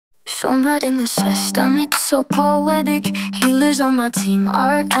Sombra in the system, it's so poetic. Healers on my team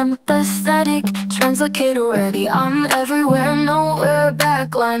are empathetic. Translocator ready, I'm everywhere, nowhere.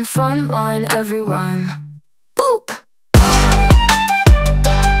 Backline, frontline, everyone. Boop!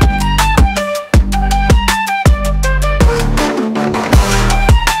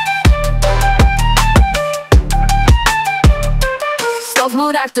 Stealth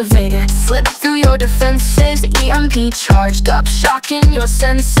mode activated, slip through your defenses. EMP charged up, shocking your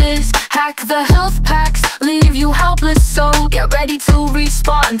senses. Hack the health packs, leave you helpless. So get ready to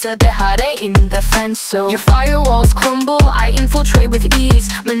respawn to dejaré, indefenso. Your firewalls crumble, I infiltrate with ease.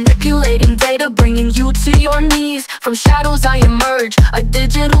 Manipulating data, bringing you to your knees. From shadows I emerge, a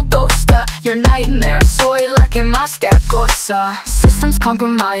digital ghost. Your nightmare, soy like en acosa. Systems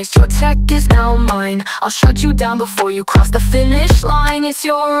compromised, your tech is now mine. I'll shut you down before you cross the finish line. It's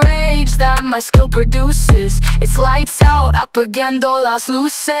your rage that my skill produces. It's lights out, apagando, las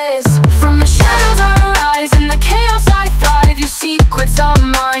luces. From the shadows I rise, in the chaos I thrive. Your secrets are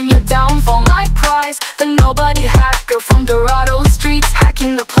mine, your downfall my prize. The nobody hacker from Dorado streets,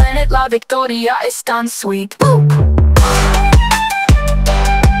 hacking the planet, la victoria es tan sweet. Boop!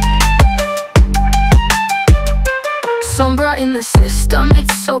 Sombra in the system,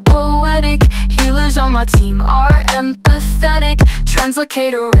 it's so poetic. Healers on my team are empathetic.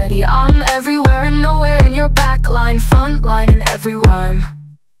 Translocator ready, I'm everywhere and nowhere. In your backline, frontline, and everyone.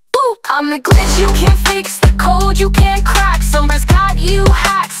 Boop! I'm the glitch you can't fix, the code you can't crack. Sombra's got you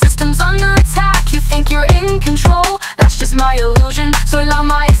hacked, systems under attack. You think you're in control, that's just my illusion. Soy la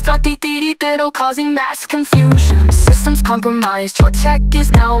maestra titiritero, causing mass confusion. Systems compromised, your tech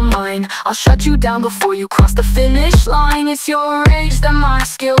is now mine. I'll shut you down before you cross the finish line. It's your rage that my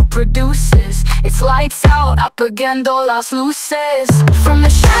skill produces. It's lights out, apagando, las luces. From the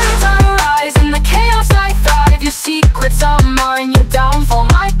shadows I rise, in the chaos I thrive. Your secrets are mine, your downfall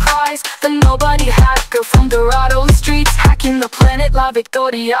my prize. The nobody hacker from Dorado streets, hacking the planet, la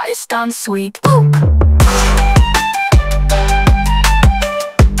victoria es tan sweet. Boop!